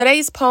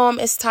Today's poem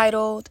is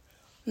titled,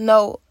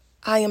 No,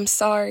 I Am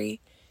Sorry.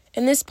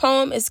 And this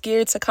poem is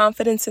geared to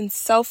confidence and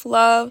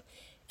self-love.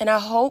 And I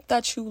hope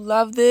that you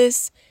love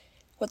this.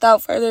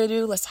 Without further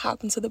ado, let's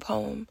hop into the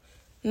poem.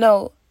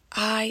 No,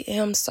 I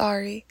am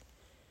sorry.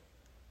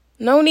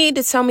 No need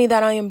to tell me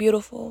that I am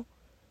beautiful,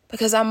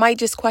 because I might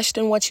just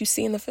question what you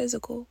see in the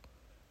physical.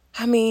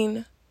 I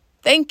mean,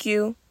 thank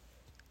you.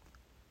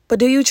 But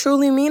do you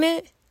truly mean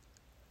it?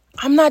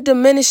 I'm not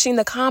diminishing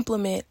the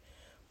compliment,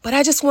 but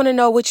I just want to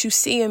know what you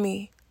see in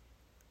me.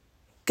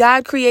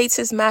 God creates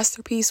his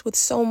masterpiece with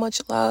so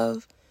much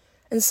love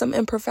and some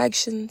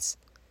imperfections.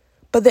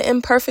 But the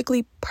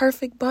imperfectly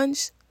perfect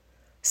bunch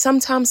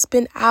sometimes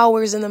spend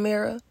hours in the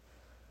mirror,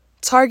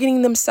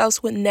 targeting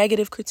themselves with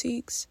negative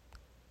critiques.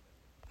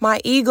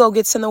 My ego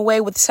gets in the way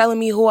with telling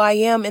me who I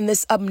am in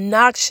this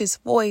obnoxious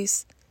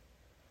voice.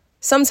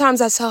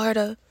 Sometimes I tell her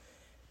to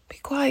be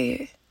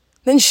quiet,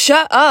 then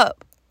shut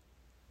up.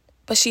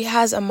 But she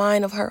has a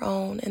mind of her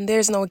own, and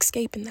there's no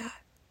escaping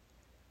that.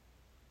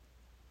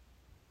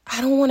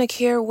 I don't want to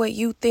care what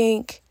you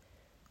think,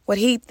 what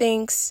he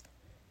thinks,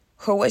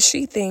 or what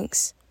she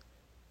thinks.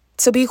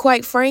 To be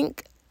quite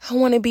frank, I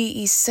want to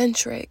be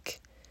eccentric,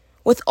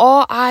 with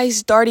all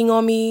eyes darting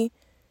on me,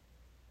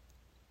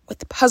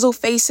 with puzzle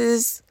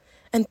faces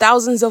and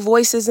thousands of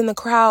voices in the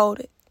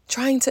crowd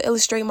trying to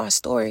illustrate my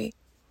story.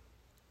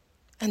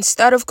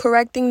 Instead of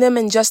correcting them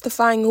and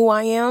justifying who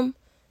I am,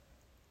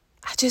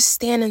 I just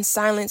stand in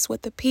silence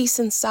with the peace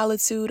and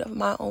solitude of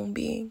my own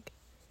being.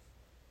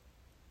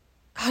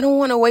 I don't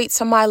want to wait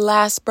till my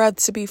last breath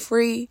to be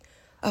free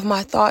of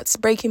my thoughts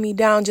breaking me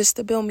down just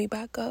to build me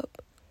back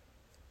up.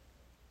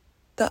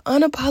 The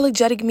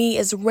unapologetic me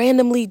is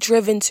randomly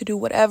driven to do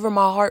whatever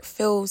my heart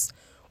feels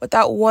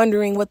without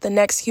wondering what the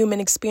next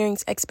human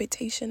experience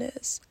expectation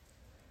is.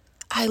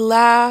 I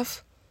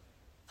laugh,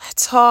 I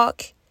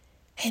talk,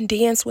 and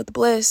dance with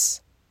bliss.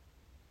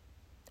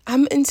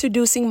 I'm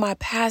introducing my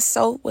past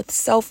self with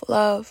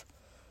self-love.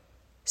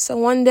 So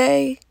one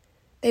day,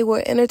 they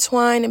will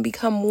intertwine and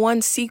become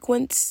one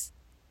sequence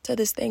to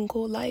this thing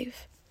called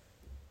life.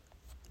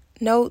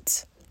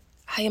 Note,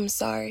 I am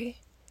sorry.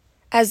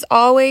 As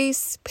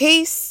always,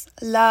 peace,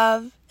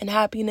 love, and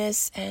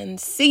happiness, and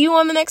see you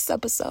on the next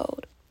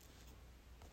episode.